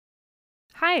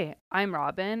Hi, I'm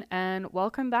Robin, and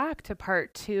welcome back to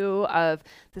part 2 of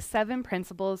the 7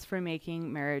 principles for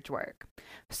making marriage work.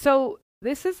 So,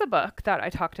 this is a book that I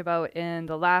talked about in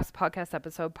the last podcast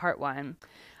episode, part 1,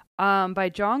 by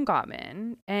John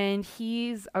Gottman, and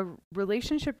he's a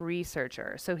relationship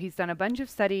researcher. So, he's done a bunch of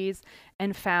studies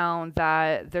and found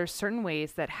that there's certain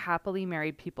ways that happily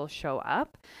married people show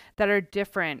up that are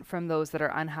different from those that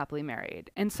are unhappily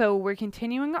married. And so, we're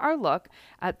continuing our look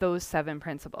at those 7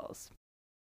 principles.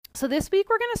 So this week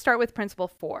we're going to start with principle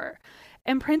 4.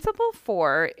 And principle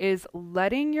 4 is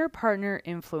letting your partner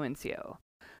influence you.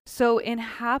 So in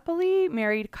happily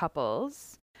married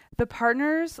couples, the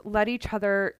partners let each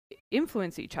other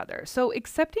influence each other. So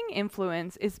accepting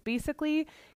influence is basically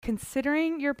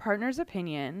considering your partner's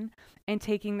opinion and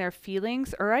taking their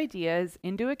feelings or ideas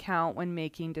into account when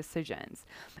making decisions.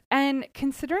 And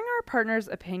considering our partner's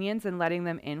opinions and letting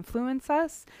them influence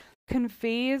us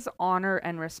conveys honor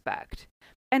and respect.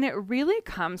 And it really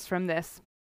comes from this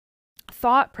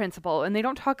thought principle. And they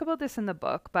don't talk about this in the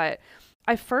book, but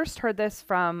I first heard this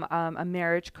from a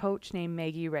marriage coach named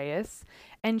Maggie Reyes.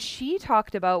 And she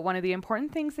talked about one of the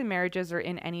important things in marriages or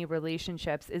in any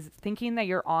relationships is thinking that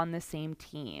you're on the same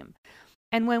team.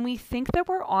 And when we think that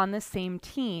we're on the same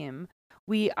team,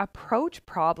 we approach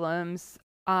problems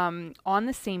on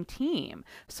the same team.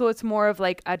 So it's more of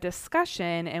like a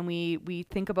discussion, and we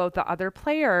think about the other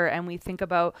player, and we think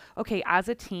about, okay, as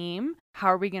a team, how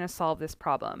are we going to solve this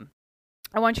problem?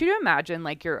 I want you to imagine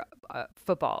like you're on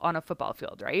a football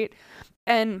field, right?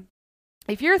 And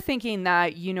if you're thinking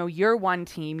that, you're one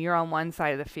team, you're on one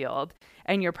side of the field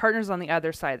and your partner's on the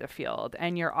other side of the field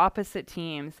and you're opposite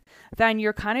teams, then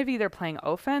you're kind of either playing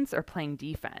offense or playing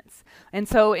defense. And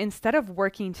so instead of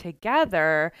working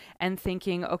together and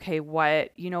thinking, okay,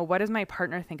 what does my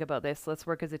partner think about this? Let's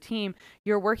work as a team.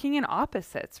 You're working in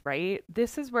opposites, right?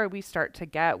 This is where we start to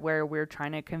get where we're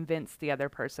trying to convince the other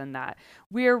person that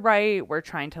we're right. We're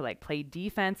trying to like play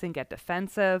defense and get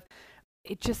defensive.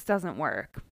 It just doesn't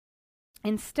work.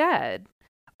 Instead,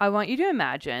 I want you to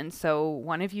imagine, so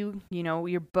one of you,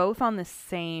 you're both on the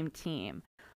same team,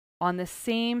 on the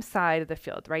same side of the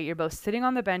field, right? You're both sitting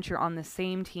on the bench, you're on the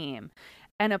same team.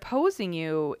 And opposing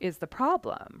you is the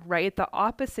problem, right? The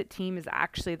opposite team is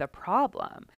actually the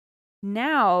problem.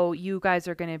 Now you guys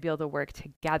are going to be able to work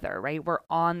together, right? We're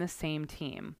on the same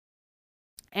team.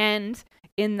 And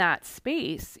in that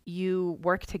space, you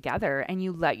work together and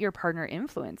you let your partner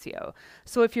influence you.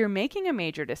 So if you're making a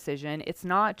major decision, it's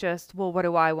not just, well, what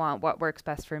do I want? What works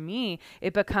best for me?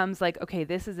 It becomes like, okay,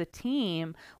 this is a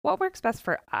team. What works best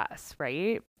for us,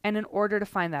 right? And in order to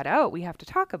find that out, we have to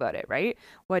talk about it, right?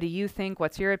 What do you think?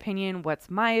 What's your opinion? What's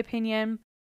my opinion?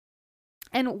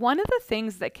 And one of the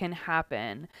things that can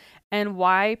happen and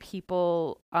why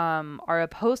people are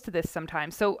opposed to this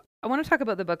sometimes. So I want to talk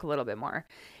about the book a little bit more.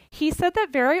 He said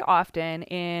that very often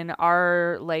in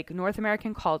our North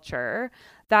American culture,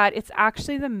 that it's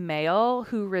actually the male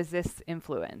who resists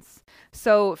influence.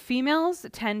 So females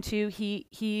tend to,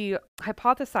 he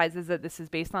hypothesizes that this is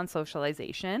based on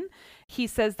socialization. He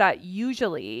says that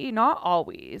usually, not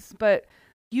always, but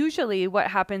usually what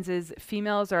happens is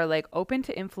females are like open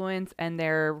to influence and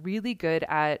they're really good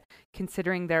at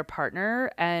considering their partner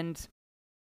and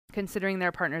considering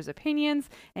their partner's opinions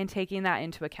and taking that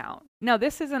into account. Now,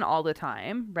 this isn't all the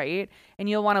time, right? And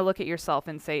you'll want to look at yourself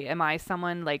and say, am I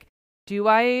someone do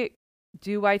I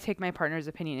take my partner's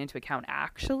opinion into account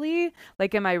actually?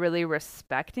 Am I really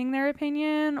respecting their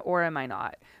opinion or am I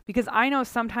not? Because I know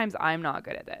sometimes I'm not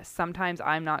good at this. Sometimes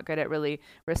I'm not good at really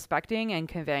respecting and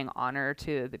conveying honor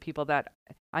to the people that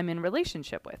I'm in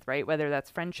relationship with, right? Whether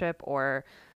that's friendship or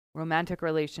romantic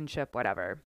relationship,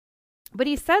 whatever. But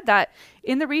he said that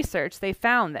in the research, they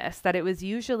found that it was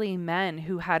usually men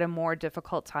who had a more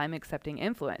difficult time accepting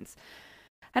influence.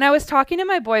 And I was talking to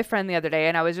my boyfriend the other day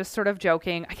and I was just sort of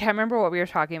joking. I can't remember what we were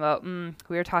talking about.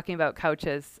 We were talking about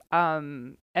couches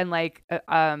and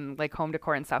home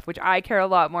decor and stuff, which I care a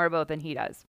lot more about than he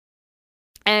does.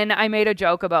 And I made a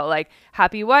joke about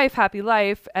happy wife, happy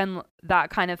life, and that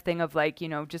kind of thing of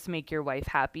just make your wife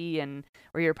happy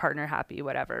or your partner happy,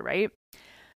 whatever, right?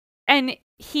 And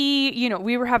he,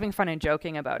 we were having fun and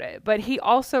joking about it, but he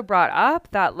also brought up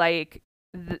that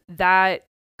that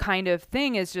kind of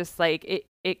thing is just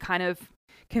it kind of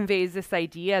conveys this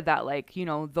idea that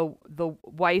the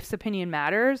wife's opinion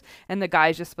matters and the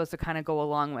guy's just supposed to kind of go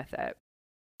along with it.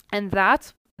 And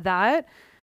that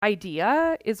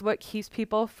idea is what keeps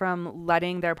people from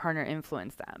letting their partner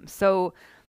influence them. So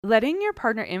letting your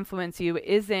partner influence you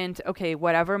isn't, okay,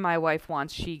 whatever my wife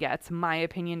wants, she gets. My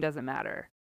opinion doesn't matter.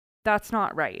 That's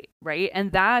not right, right?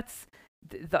 And that's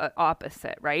the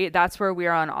opposite, right? That's where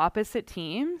we're on opposite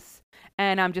teams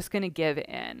and I'm just going to give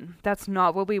in. That's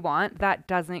not what we want. That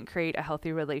doesn't create a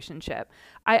healthy relationship.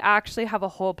 I actually have a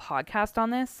whole podcast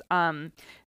on this.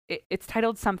 It's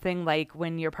titled something like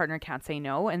When Your Partner Can't Say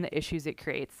No and the Issues It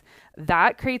Creates.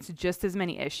 That creates just as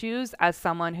many issues as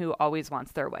someone who always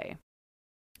wants their way.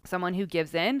 Someone who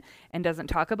gives in and doesn't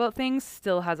talk about things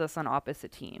still has us on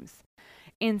opposite teams.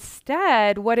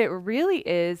 Instead, what it really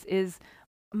is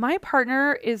my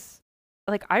partner is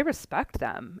like, I respect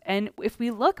them. And if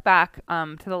we look back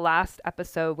to the last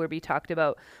episode where we talked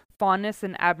about fondness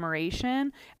and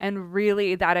admiration, and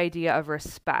really that idea of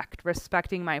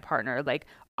respecting my partner, like,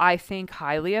 I think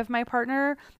highly of my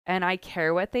partner and I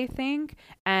care what they think.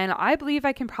 And I believe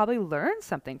I can probably learn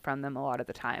something from them a lot of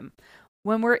the time.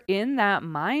 When we're in that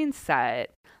mindset,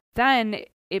 then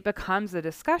it becomes a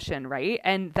discussion, right?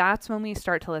 And that's when we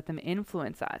start to let them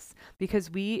influence us because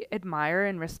we admire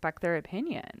and respect their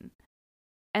opinion.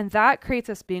 And that creates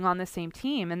us being on the same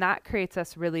team. And that creates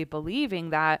us really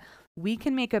believing that we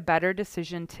can make a better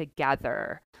decision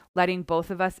together, letting both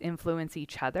of us influence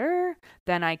each other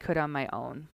than I could on my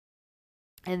own.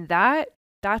 And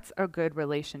that's a good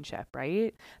relationship,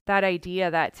 right? That idea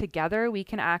that together we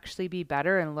can actually be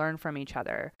better and learn from each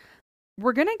other.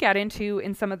 We're going to get into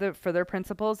in some of the further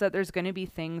principles that there's going to be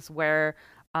things where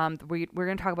we're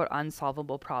going to talk about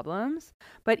unsolvable problems.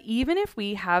 But even if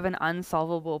we have an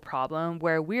unsolvable problem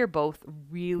where we're both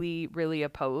really, really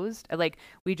opposed, like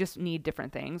we just need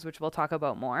different things, which we'll talk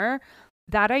about more,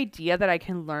 that idea that I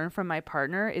can learn from my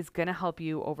partner is going to help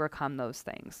you overcome those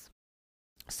things.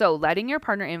 So letting your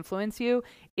partner influence you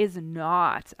is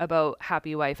not about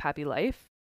happy wife, happy life.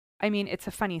 I mean, it's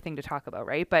a funny thing to talk about,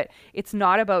 right? But it's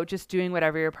not about just doing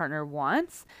whatever your partner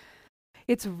wants.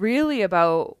 It's really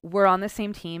about we're on the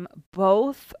same team.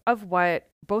 Both of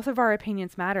our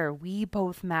opinions matter. We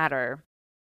both matter.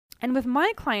 And with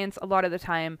my clients, a lot of the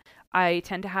time, I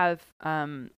tend to have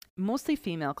mostly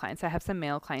female clients. I have some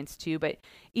male clients too. But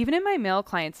even in my male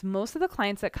clients, most of the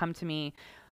clients that come to me,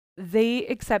 they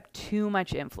accept too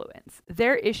much influence.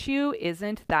 Their issue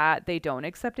isn't that they don't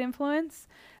accept influence.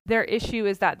 Their issue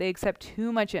is that they accept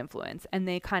too much influence and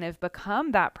they kind of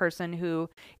become that person who,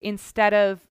 instead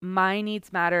of my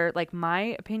needs matter, like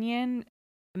my opinion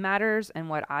matters and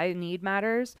what I need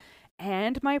matters,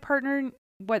 and my partner,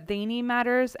 what they need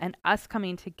matters, and us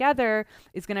coming together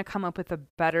is going to come up with a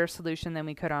better solution than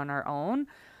we could on our own.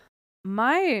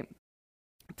 My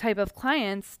type of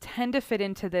clients tend to fit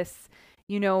into this,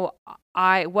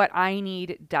 what I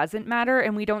need doesn't matter.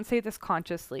 And we don't say this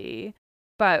consciously,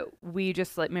 but we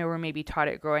just we're maybe taught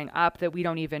it growing up that we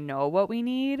don't even know what we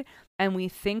need. And we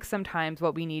think sometimes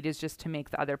what we need is just to make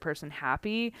the other person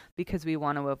happy because we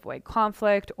want to avoid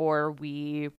conflict or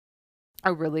we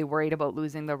are really worried about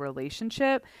losing the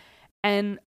relationship.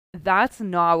 And that's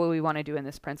not what we want to do in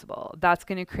this principle. That's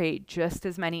going to create just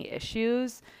as many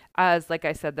issues as, like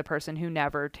I said, the person who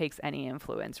never takes any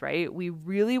influence, right? We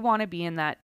really want to be in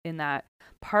that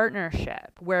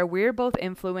partnership where we're both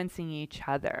influencing each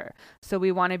other. So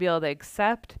we want to be able to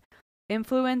accept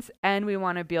influence and we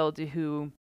want to be able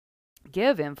to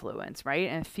give influence, right?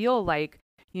 And feel like,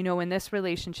 in this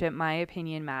relationship, my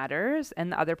opinion matters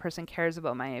and the other person cares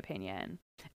about my opinion.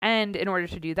 And in order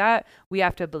to do that, we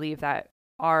have to believe that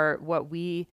what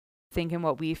we think and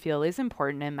what we feel is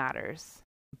important and matters.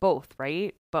 Both,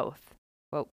 right? Both.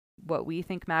 What we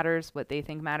think matters, what they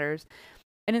think matters.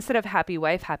 And instead of happy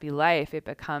wife, happy life, it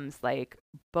becomes like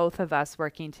both of us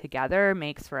working together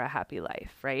makes for a happy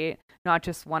life, right? Not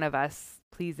just one of us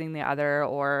pleasing the other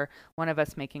or one of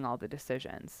us making all the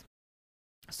decisions.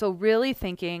 So really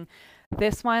thinking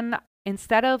this one,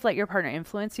 instead of let your partner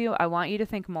influence you, I want you to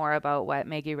think more about what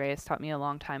Maggie Reyes taught me a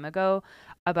long time ago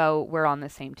about we're on the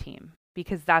same team,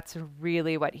 because that's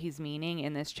really what he's meaning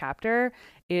in this chapter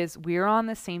is we're on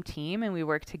the same team and we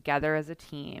work together as a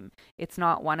team. It's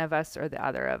not one of us or the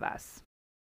other of us.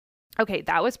 Okay,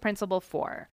 that was principle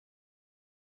 4.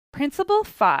 Principle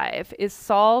 5 is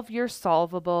solve your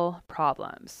solvable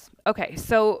problems. Okay,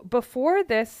 so before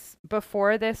this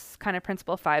kind of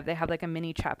principle 5, they have like a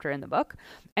mini chapter in the book,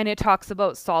 and it talks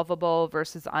about solvable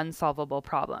versus unsolvable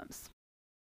problems.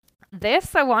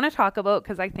 This I want to talk about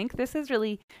because I think this is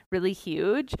really, really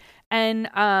huge. And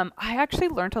I actually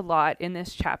learned a lot in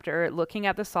this chapter looking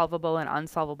at the solvable and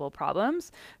unsolvable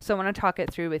problems. So I want to talk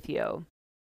it through with you.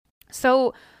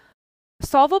 So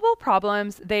solvable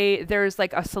problems, there's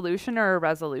like a solution or a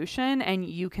resolution and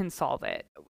you can solve it,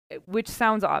 which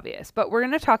sounds obvious. But we're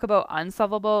going to talk about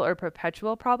unsolvable or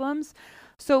perpetual problems.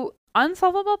 So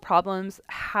unsolvable problems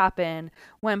happen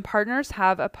when partners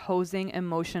have opposing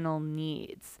emotional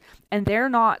needs and they're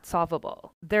not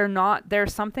solvable. They're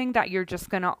something that you're just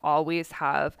going to always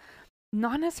have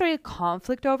not necessarily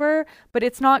conflict over, but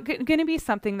it's not going to be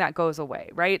something that goes away,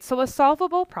 right? So a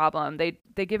solvable problem, they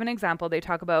give an example. They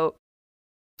talk about,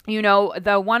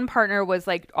 the one partner was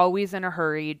like always in a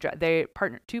hurry.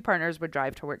 Two partners would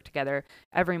drive to work together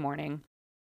every morning.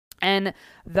 And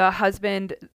the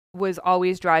husband was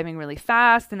always driving really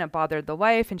fast and it bothered the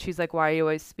wife. And she's like, "Why are you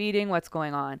always speeding? What's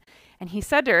going on?" And he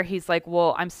said to her, he's like,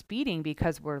 "Well, I'm speeding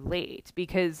because we're late.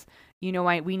 Because,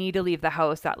 we need to leave the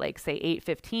house at like, say,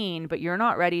 8:15, but you're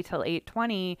not ready till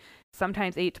 8:20,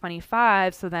 sometimes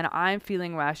 8:25. So then I'm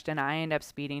feeling rushed and I end up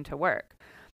speeding to work."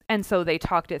 And so they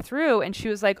talked it through and she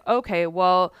was like, "Okay,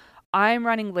 well, I'm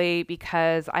running late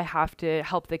because I have to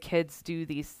help the kids do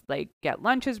these, like get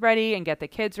lunches ready and get the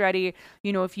kids ready.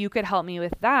 If you could help me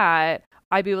with that,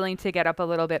 I'd be willing to get up a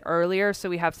little bit earlier so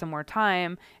we have some more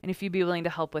time. And if you'd be willing to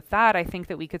help with that, I think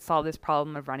that we could solve this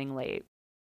problem of running late."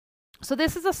 So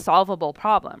this is a solvable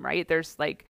problem, right? It's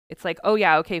like, oh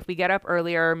yeah, okay, if we get up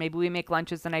earlier, maybe we make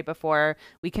lunches the night before,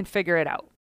 we can figure it out.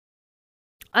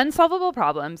 Unsolvable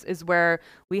problems is where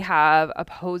we have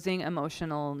opposing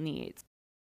emotional needs.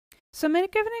 So I'm going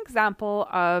to give an example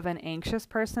of an anxious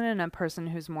person and a person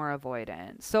who's more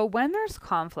avoidant. So when there's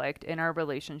conflict in our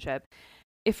relationship,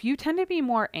 if you tend to be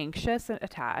more anxious and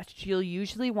attached, you'll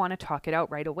usually want to talk it out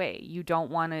right away. You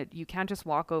can't just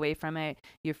walk away from it.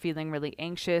 You're feeling really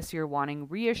anxious. You're wanting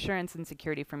reassurance and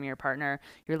security from your partner.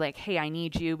 You're like, "Hey, I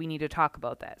need you. We need to talk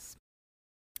about this."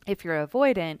 If you're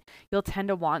avoidant, you'll tend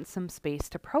to want some space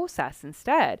to process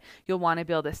instead. You'll want to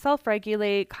be able to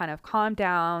self-regulate, kind of calm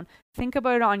down, think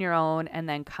about it on your own, and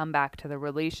then come back to the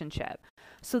relationship.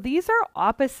 So these are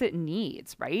opposite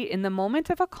needs, right? In the moment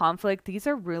of a conflict, these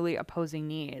are really opposing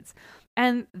needs.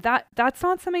 And that's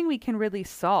not something we can really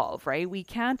solve, right? We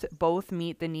can't both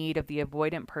meet the need of the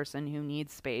avoidant person who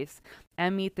needs space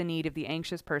and meet the need of the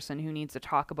anxious person who needs to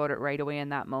talk about it right away in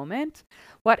that moment.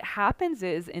 What happens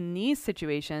is in these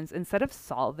situations, instead of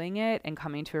solving it and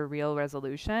coming to a real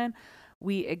resolution,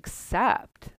 we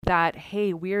accept that,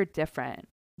 hey, we're different.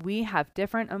 We have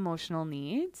different emotional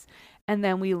needs, and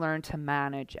then we learn to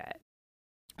manage it.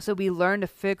 So we learn to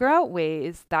figure out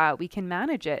ways that we can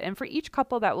manage it. And for each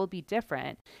couple, that will be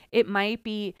different. It might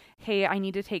be, "Hey, I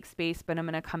need to take space, but I'm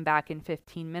going to come back in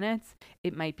 15 minutes.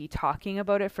 It might be talking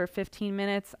about it for 15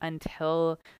 minutes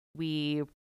until we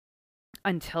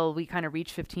kind of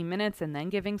reach 15 minutes and then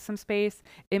giving some space.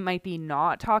 It might be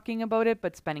not talking about it,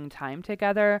 but spending time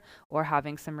together or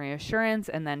having some reassurance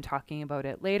and then talking about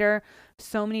it later.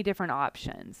 So many different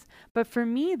options. But for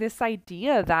me, this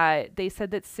idea that they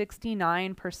said that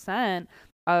 69%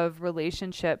 of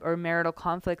relationship or marital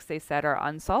conflicts, they said, are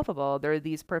unsolvable. There are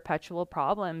these perpetual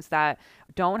problems that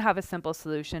don't have a simple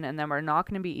solution and then we're not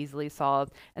going to be easily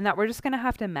solved and that we're just going to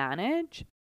have to manage,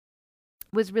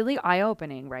 was really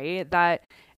eye-opening, right? That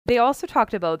they also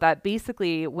talked about that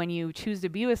basically when you choose to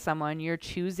be with someone, you're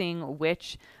choosing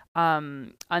which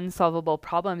unsolvable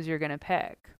problems you're going to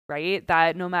pick, right?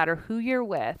 That no matter who you're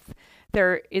with,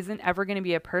 there isn't ever going to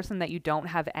be a person that you don't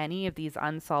have any of these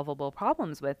unsolvable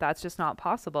problems with. That's just not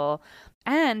possible.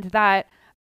 And that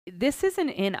this isn't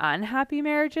in unhappy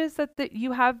marriages that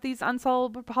you have these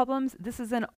unsolvable problems. This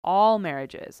is in all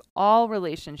marriages. All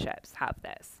relationships have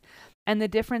this. And the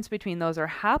difference between those are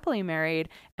happily married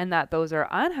and that those are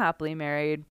unhappily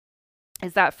married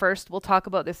is that first, we'll talk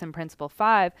about this in Principle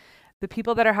 5, the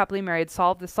people that are happily married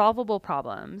solve the solvable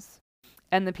problems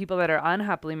and the people that are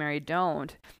unhappily married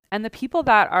don't. And the people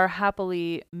that are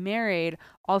happily married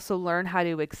also learn how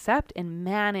to accept and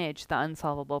manage the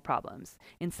unsolvable problems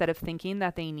instead of thinking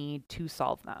that they need to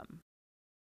solve them.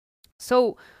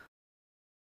 So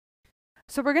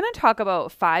we're going to talk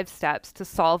about 5 steps to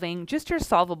solving just your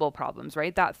solvable problems,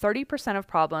 right? That 30% of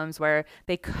problems where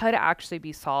they could actually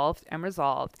be solved and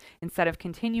resolved instead of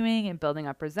continuing and building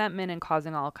up resentment and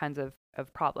causing all kinds of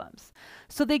problems.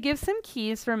 So they give some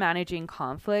keys for managing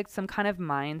conflict, some kind of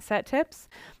mindset tips.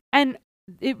 And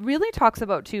it really talks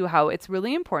about too how it's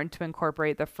really important to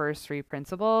incorporate the first 3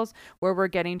 principles where we're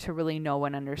getting to really know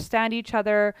and understand each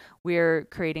other. We're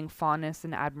creating fondness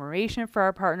and admiration for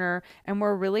our partner, and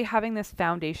we're really having this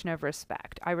foundation of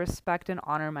respect. I respect and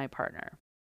honor my partner.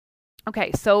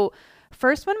 Okay, so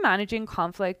first, when managing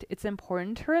conflict, it's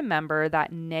important to remember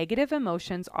that negative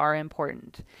emotions are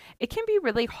important. It can be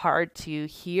really hard to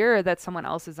hear that someone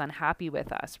else is unhappy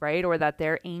with us, right? Or that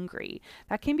they're angry.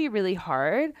 That can be really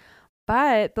hard.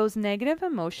 But those negative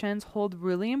emotions hold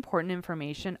really important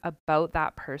information about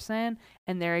that person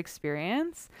and their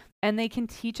experience, and they can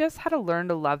teach us how to learn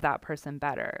to love that person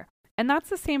better. And that's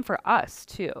the same for us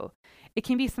too. It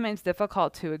can be sometimes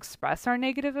difficult to express our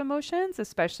negative emotions,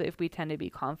 especially if we tend to be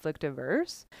conflict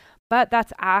averse. But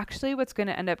that's actually what's going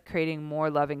to end up creating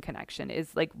more loving connection,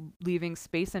 is like leaving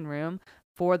space and room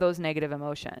for those negative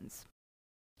emotions.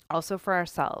 Also for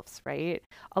ourselves, right?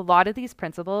 A lot of these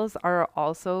principles are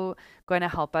also going to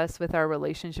help us with our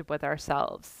relationship with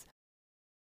ourselves.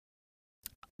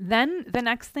 Then the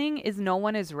next thing is no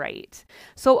one is right.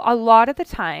 So a lot of the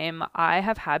time I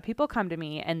have had people come to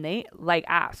me and they like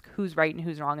ask who's right and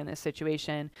who's wrong in this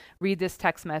situation. Read this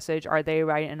text message. Are they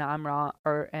right and I'm wrong,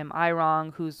 or am I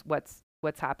wrong?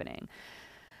 What's happening?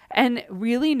 And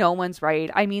really no one's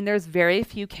right. I mean, there's very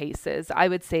few cases. I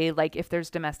would say like if there's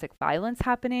domestic violence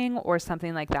happening or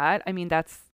something like that, I mean,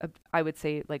 I would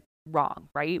say like wrong,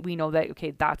 right? We know that,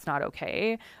 okay, that's not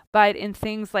okay. But in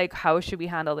things like how should we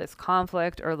handle this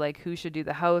conflict, or like who should do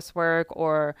the housework,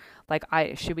 or like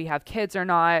should we have kids or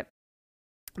not?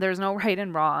 There's no right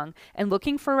and wrong. And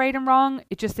looking for right and wrong,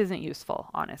 it just isn't useful,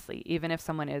 honestly, even if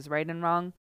someone is right and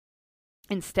wrong.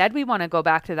 Instead, we want to go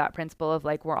back to that principle of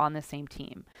like, we're on the same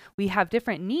team. We have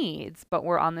different needs, but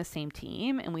we're on the same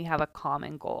team and we have a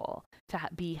common goal to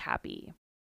be happy.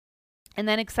 And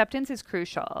then acceptance is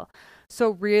crucial.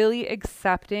 So really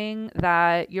accepting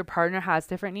that your partner has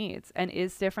different needs and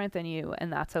is different than you,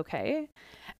 and that's okay.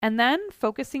 And then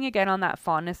focusing again on that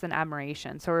fondness and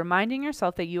admiration. So reminding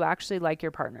yourself that you actually like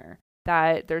your partner,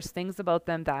 that there's things about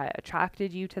them that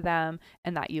attracted you to them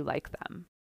and that you like them.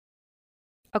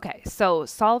 Okay, so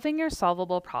solving your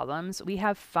solvable problems, we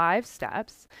have 5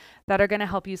 steps that are going to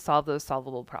help you solve those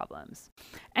solvable problems.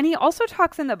 And he also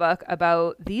talks in the book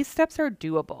about these steps are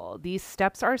doable. These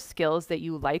steps are skills that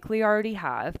you likely already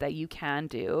have that you can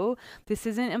do. This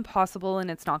isn't impossible and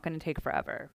it's not going to take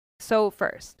forever. So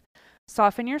first,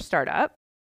 soften your startup.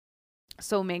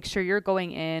 So make sure you're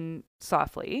going in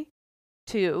softly.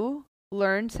 2,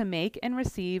 learn to make and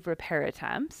receive repair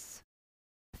attempts.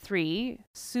 3,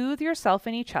 soothe yourself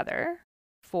and each other.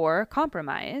 4,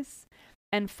 compromise.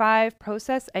 And 5,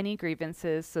 process any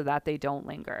grievances so that they don't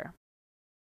linger.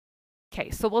 Okay,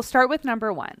 so we'll start with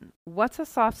number 1. What's a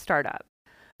soft startup?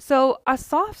 So a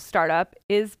soft startup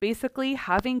is basically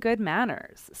having good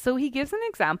manners. So he gives an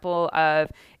example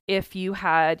of if you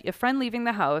had a friend leaving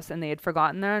the house and they had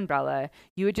forgotten their umbrella,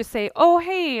 you would just say, oh,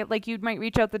 hey, like you might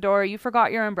reach out the door, you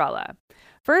forgot your umbrella.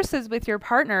 Versus with your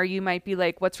partner, you might be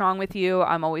like, what's wrong with you?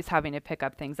 I'm always having to pick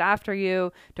up things after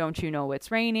you. Don't you know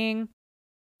it's raining?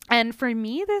 And for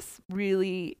me, this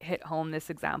really hit home,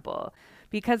 this example,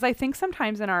 because I think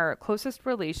sometimes in our closest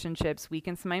relationships, we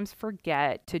can sometimes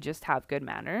forget to just have good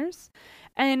manners.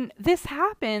 And this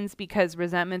happens because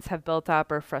resentments have built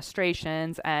up, or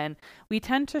frustrations, and we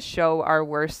tend to show our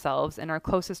worst selves in our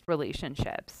closest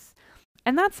relationships.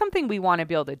 And that's something we want to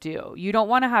be able to do. You don't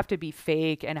want to have to be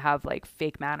fake and have like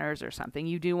fake manners or something.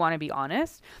 You do want to be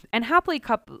honest. And happily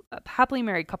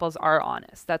married couples are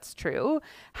honest. That's true.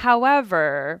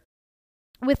 However,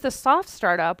 with the soft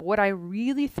startup, what I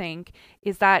really think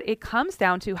is that it comes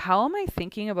down to, how am I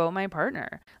thinking about my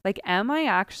partner? Like, am I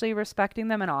actually respecting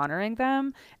them and honoring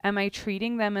them? Am I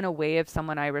treating them in a way of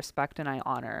someone I respect and I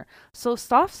honor? So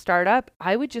soft startup,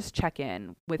 I would just check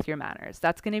in with your manners.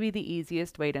 That's going to be the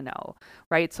easiest way to know,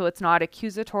 right? So it's not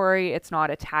accusatory. It's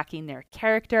not attacking their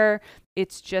character.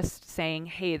 It's just saying,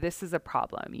 hey, this is a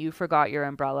problem. You forgot your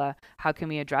umbrella. How can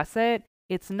we address it?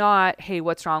 It's not, hey,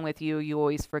 what's wrong with you? You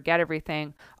always forget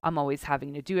everything. I'm always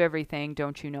having to do everything.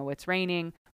 Don't you know it's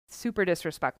raining? Super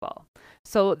disrespectful.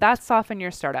 So that's soften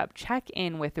your startup. Check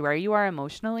in with where you are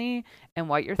emotionally and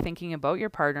what you're thinking about your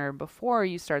partner before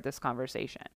you start this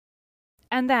conversation.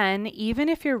 And then, even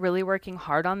if you're really working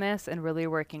hard on this and really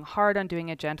working hard on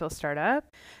doing a gentle startup,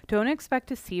 don't expect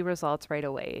to see results right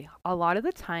away. A lot of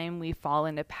the time, we fall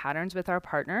into patterns with our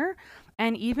partner.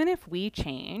 And even if we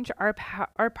change,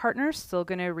 our partner's still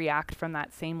going to react from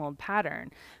that same old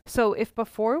pattern. So if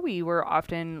before we were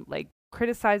often like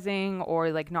criticizing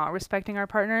or like not respecting our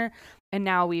partner, and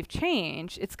now we've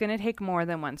changed, it's going to take more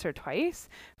than once or twice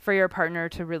for your partner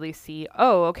to really see,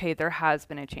 oh, okay, there has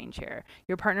been a change here.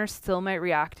 Your partner still might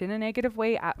react in a negative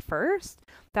way at first.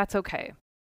 That's okay.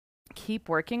 Keep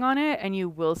working on it and you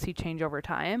will see change over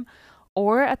time.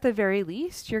 Or at the very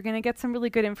least, you're going to get some really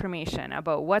good information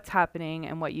about what's happening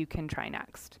and what you can try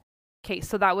next. Okay,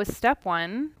 so that was step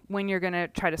 1. When you're going to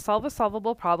try to solve a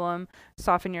solvable problem,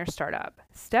 soften your startup.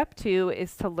 Step 2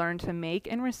 is to learn to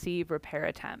make and receive repair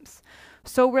attempts.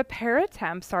 So repair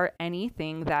attempts are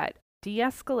anything that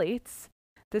de-escalates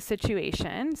the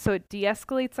situation. So it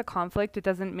de-escalates a conflict. It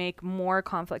doesn't make more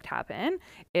conflict happen.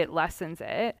 It lessens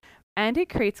it. and it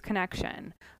creates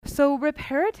connection. So,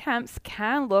 repair attempts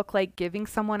can look like giving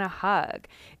someone a hug.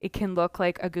 It can look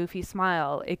like a goofy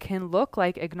smile. It can look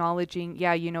like acknowledging,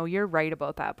 yeah, you're right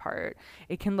about that part.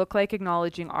 It can look like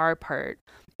acknowledging our part.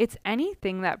 It's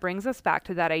anything that brings us back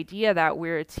to that idea that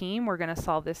we're a team, we're going to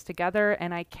solve this together,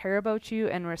 and I care about you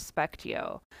and respect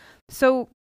you. So,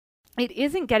 it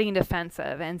isn't getting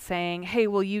defensive and saying, hey,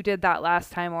 well, you did that last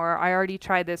time, or I already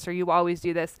tried this, or you always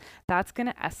do this. That's going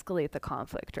to escalate the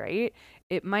conflict, right?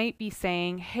 It might be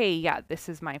saying, hey, yeah, this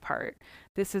is my part.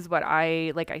 This is what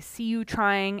I like. I see you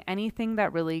trying. Anything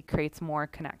that really creates more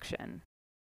connection.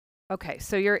 Okay,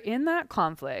 so you're in that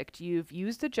conflict. You've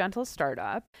used a gentle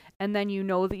startup, and then you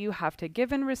know that you have to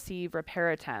give and receive repair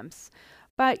attempts,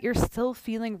 but you're still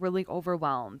feeling really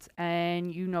overwhelmed.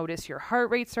 And you notice your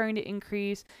heart rate starting to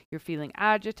increase, you're feeling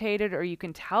agitated, or you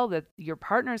can tell that your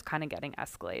partner's kind of getting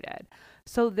escalated.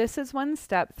 So, this is when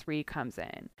step 3 comes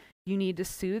in. You need to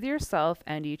soothe yourself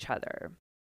and each other.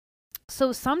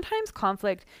 So sometimes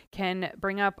conflict can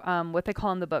bring up what they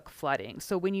call in the book flooding.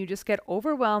 So when you just get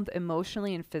overwhelmed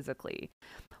emotionally and physically.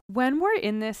 When we're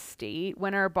in this state,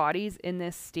 when our body's in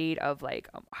this state of like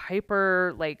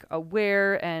hyper, like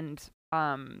aware and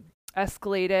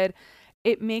escalated,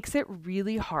 it makes it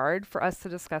really hard for us to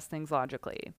discuss things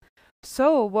logically.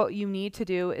 So, what you need to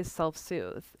do is self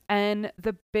soothe. And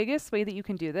the biggest way that you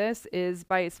can do this is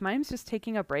by sometimes just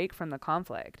taking a break from the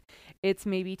conflict. It's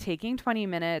maybe taking 20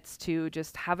 minutes to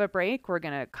just have a break. We're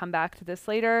going to come back to this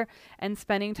later, and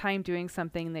spending time doing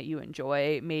something that you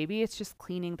enjoy. Maybe it's just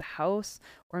cleaning the house,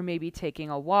 or maybe taking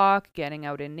a walk, getting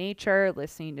out in nature,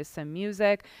 listening to some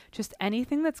music, just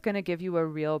anything that's going to give you a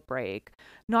real break.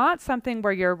 Not something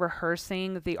where you're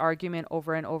rehearsing the argument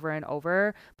over and over and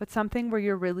over, but something where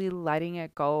you're really letting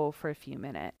it go for a few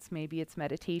minutes. Maybe it's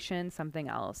meditation, something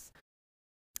else.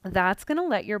 That's going to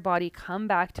let your body come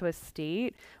back to a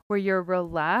state where you're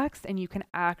relaxed and you can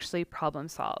actually problem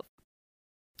solve.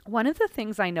 One of the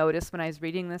things I noticed when I was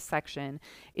reading this section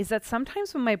is that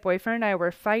sometimes when my boyfriend and I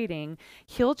were fighting,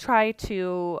 he'll try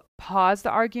to pause the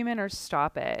argument or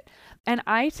stop it. And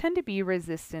I tend to be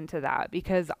resistant to that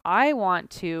because I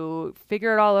want to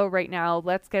figure it all out right now.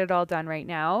 Let's get it all done right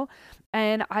now.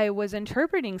 And I was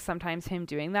interpreting sometimes him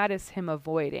doing that as him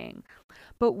avoiding.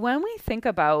 But when we think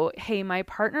about, hey, my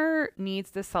partner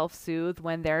needs to self-soothe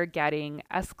when they're getting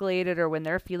escalated or when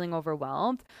they're feeling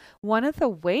overwhelmed, one of the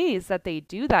ways that they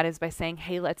do that is by saying,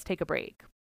 hey, let's take a break.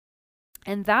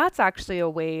 And that's actually a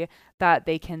way that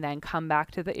they can then come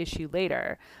back to the issue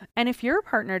later. And if your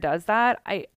partner does that,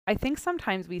 I think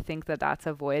sometimes we think that that's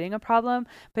avoiding a problem,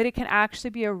 but it can actually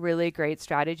be a really great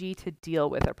strategy to deal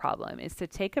with a problem, is to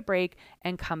take a break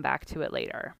and come back to it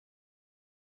later.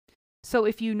 So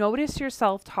if you notice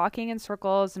yourself talking in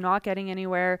circles, not getting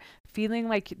anywhere, feeling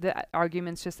like the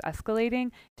argument's just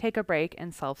escalating, take a break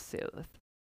and self-soothe.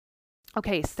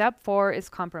 Okay, step 4 is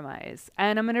compromise.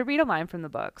 And I'm going to read a line from the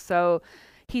book. So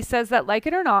he says that, like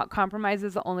it or not, compromise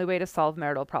is the only way to solve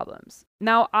marital problems.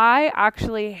 Now, I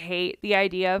actually hate the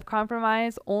idea of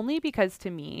compromise only because to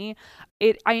me,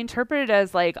 I interpret it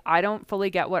as like, I don't fully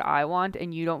get what I want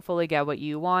and you don't fully get what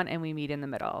you want, and we meet in the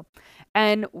middle.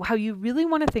 And how you really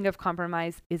want to think of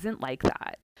compromise isn't like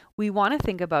that. We want to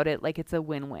think about it like it's a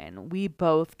win-win. We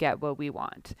both get what we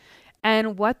want.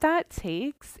 And what that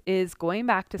takes is going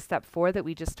back to step 4 that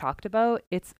we just talked about.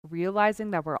 It's realizing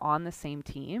that we're on the same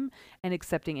team and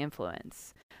accepting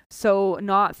influence. So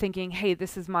not thinking, hey,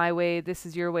 this is my way, this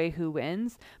is your way, who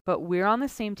wins? But we're on the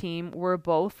same team. We're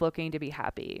both looking to be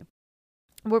happy.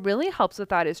 What really helps with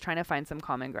that is trying to find some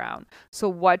common ground. So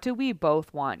what do we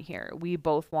both want here? We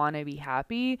both want to be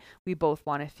happy. We both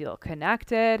want to feel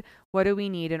connected. What do we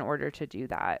need in order to do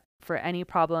that? For any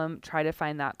problem, try to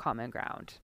find that common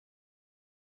ground.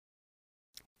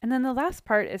 And then the last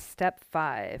part is step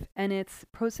 5, and it's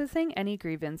processing any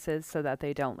grievances so that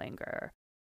they don't linger.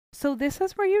 So this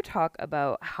is where you talk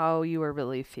about how you are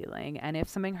really feeling and if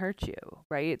something hurt you,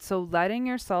 right? So letting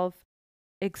yourself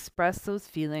express those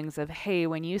feelings of, hey,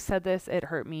 when you said this, it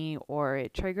hurt me, or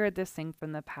it triggered this thing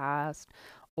from the past,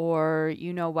 or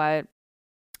you know what,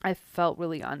 I felt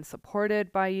really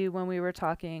unsupported by you when we were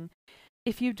talking.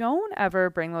 If you don't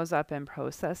ever bring those up and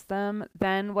process them,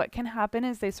 then what can happen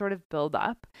is they sort of build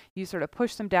up. You sort of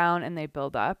push them down and they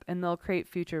build up, and they'll create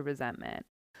future resentment.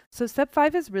 So step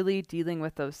 5 is really dealing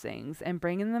with those things and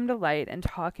bringing them to light and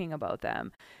talking about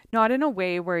them, not in a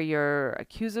way where you're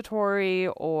accusatory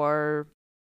or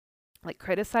like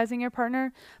criticizing your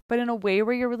partner, but in a way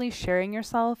where you're really sharing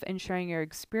yourself and sharing your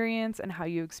experience and how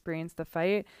you experienced the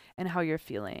fight and how you're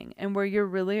feeling, and where you're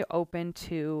really open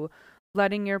to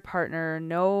letting your partner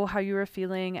know how you were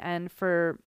feeling, and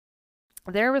for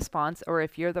their response, or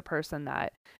if you're the person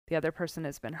that the other person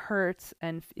has been hurt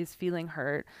and is feeling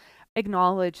hurt,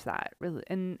 acknowledge that really,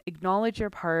 and acknowledge your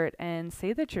part and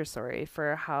say that you're sorry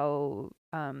for how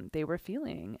they were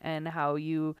feeling and how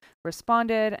you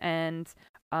responded, and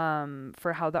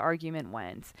for how the argument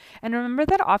went. And remember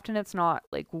that often it's not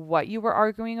like what you were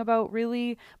arguing about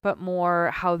really, but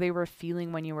more how they were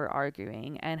feeling when you were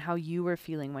arguing, and how you were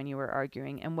feeling when you were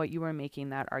arguing, and what you were making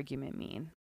that argument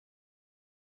mean.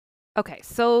 Okay,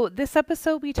 so this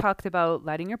episode we talked about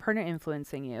letting your partner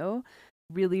influencing you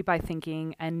really by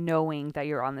thinking and knowing that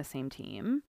you're on the same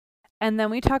team. And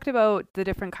then we talked about the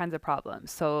different kinds of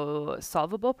problems. So,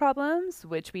 solvable problems,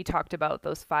 which we talked about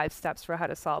those 5 steps for how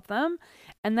to solve them,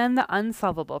 and then the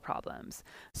unsolvable problems.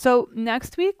 So,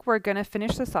 next week, we're going to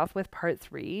finish this off with part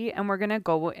 3, and we're going to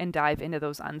go and dive into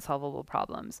those unsolvable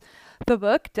problems. The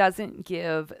book doesn't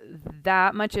give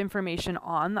that much information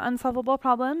on the unsolvable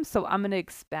problems, so I'm going to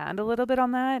expand a little bit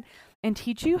on that and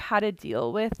teach you how to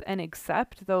deal with and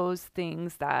accept those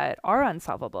things that are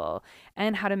unsolvable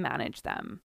and how to manage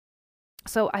them.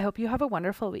 So I hope you have a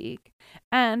wonderful week,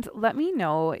 and let me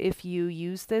know if you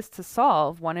use this to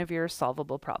solve one of your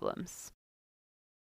solvable problems.